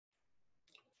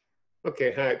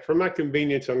Okay, hi. For my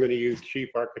convenience, I'm going to use Chief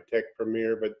Architect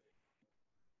Premier, but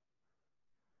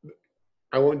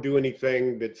I won't do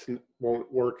anything that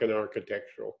won't work in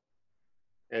architectural.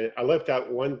 And I left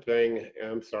out one thing.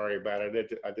 I'm sorry about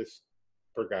it. I just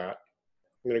forgot.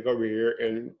 I'm going to go over here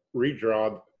and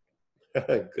redraw.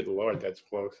 Good Lord, that's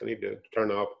close. I need to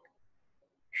turn off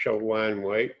show line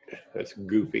weight. That's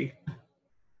goofy.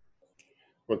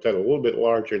 Want that a little bit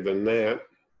larger than that.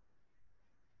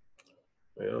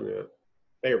 Well, yeah.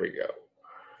 There we go.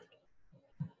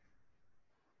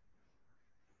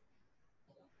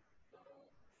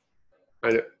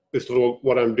 This little,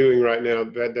 what I'm doing right now,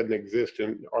 that doesn't exist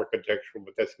in architectural,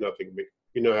 but that's nothing. But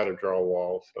you know how to draw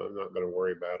walls, so I'm not going to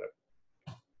worry about it.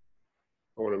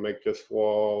 I want to make this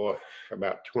wall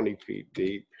about 20 feet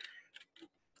deep.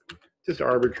 Just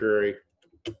arbitrary.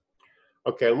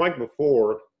 Okay, like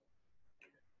before,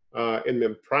 in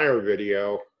the prior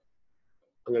video,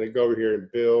 I'm going to go over here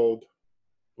and build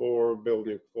floor, build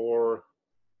new floor,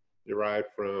 derive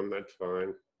from, that's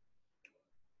fine.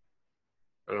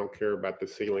 I don't care about the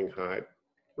ceiling height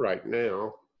right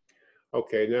now.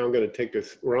 Okay, now I'm going to take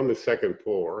this, we're on the second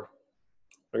floor.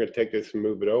 I'm going to take this and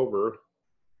move it over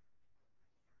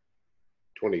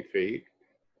 20 feet.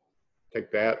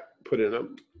 Take that, put in a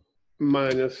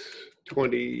minus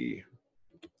 20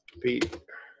 feet.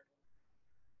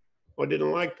 Oh, I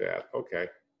didn't like that. Okay.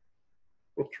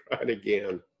 We'll try it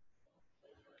again.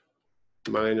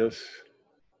 Minus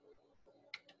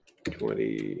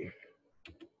 20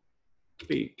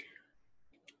 feet.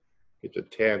 It's a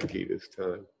tab key this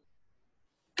time.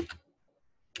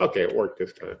 Okay, it worked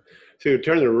this time. So you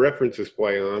turn the reference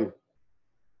display on.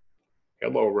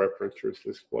 Hello, references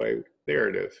display. There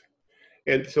it is.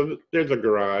 And so there's a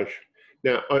garage.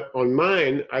 Now on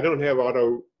mine, I don't have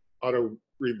auto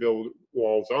rebuild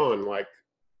walls on like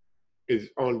is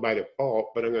on by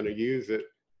default, but I'm going to use it.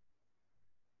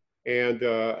 And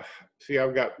see,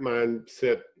 I've got mine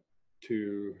set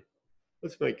to,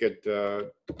 let's make it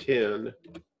 10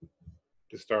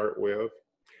 to start with.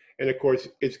 And of course,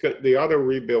 it's got the auto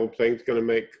rebuild thing is going to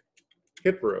make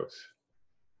hip rows.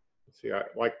 See,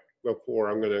 like before,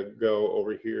 I'm going to go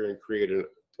over here and create an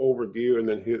overview and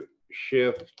then hit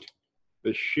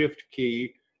the shift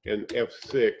key and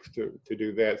F6 to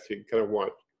do that. So you kind of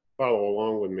want follow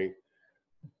along with me.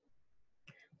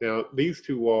 Now, these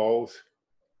two walls,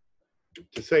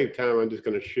 to save time, I'm just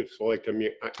going to shift select them.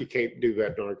 You can't do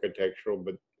that in architectural,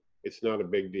 but it's not a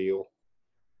big deal.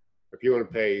 If you want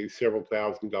to pay several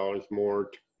 $1,000s more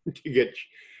to get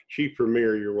Chief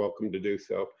Premier, you're welcome to do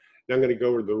so. Now I'm going to go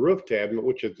over to the roof tab,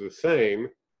 which is the same,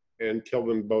 and tell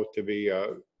them both to be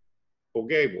full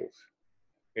gables.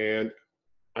 And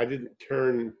I didn't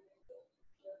turn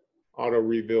auto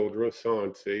rebuild roofs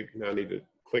on. See, now I need to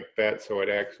click that so it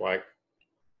acts like,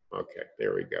 okay,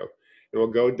 there we go. And we'll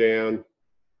go down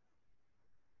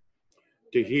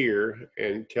to here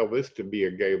and tell this to be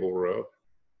a gable roof.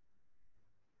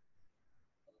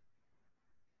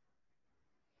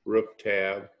 Roof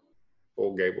tab,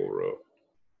 full gable roof.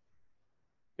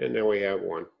 And now we have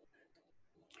one.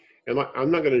 And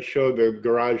I'm not going to show the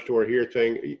garage door here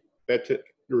thing. That's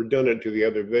redundant to the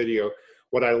other video.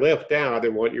 What I left out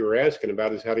and what you were asking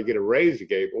about is how to get a raised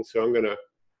gable. So I'm going to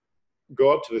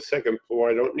go up to the second floor.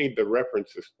 I don't need the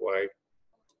reference display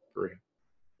for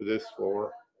this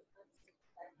floor.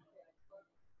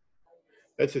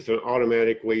 That's just an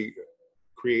automatically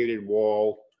created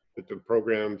wall that the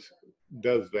program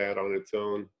does that on its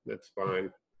own. That's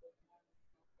fine.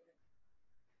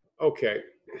 Okay,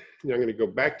 now I'm going to go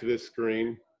back to this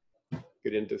screen,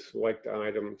 get into select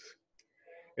items.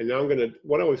 And now I'm going to,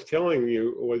 what I was telling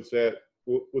you was that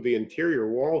with the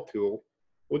interior wall tool,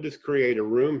 we'll just create a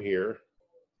room here.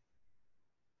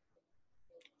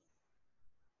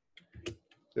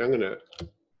 And I'm going to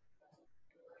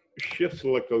shift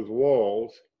select those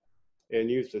walls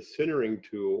and use the centering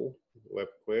tool,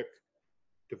 left click,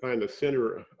 to find the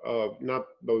center of not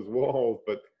those walls,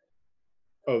 but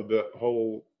of the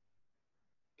whole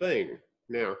thing.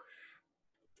 Now,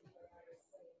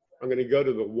 I'm going to go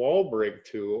to the wall break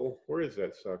tool. Where is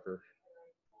that sucker?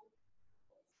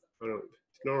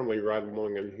 It's normally right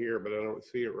along in here, but I don't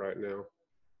see it right now.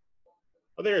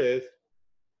 Oh, there it is.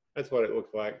 That's what it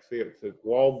looks like. See, it says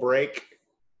wall break.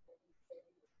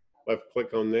 Left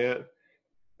click on that.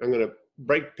 I'm going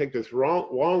to take this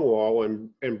long wall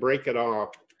and break it off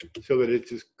so that it's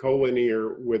just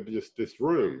collinear with just this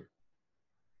room.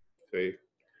 See,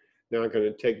 now I'm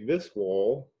going to take this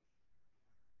wall.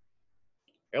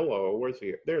 Hello, where's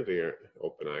there's the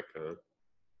open icon.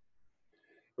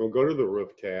 We'll go to the roof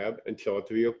tab and tell it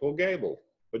to be a full gable,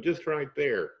 but just right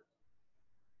there.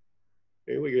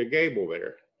 Okay, we get a gable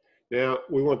there. Now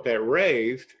we want that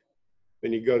raised.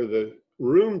 Then you go to the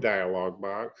room dialog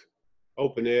box,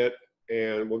 open it,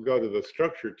 and we'll go to the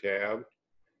structure tab.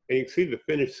 And you can see the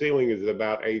finished ceiling is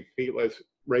about 8 feet. Let's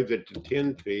raise it to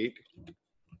 10 feet.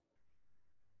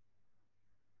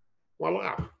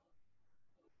 Voila.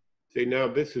 See, now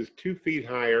this is 2 feet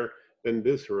higher than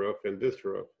this roof and this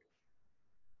roof.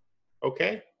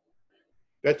 Okay?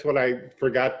 That's what I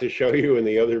forgot to show you in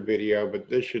the other video, but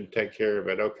this should take care of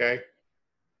it, okay?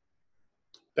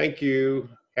 Thank you.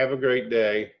 Have a great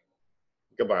day.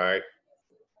 Goodbye.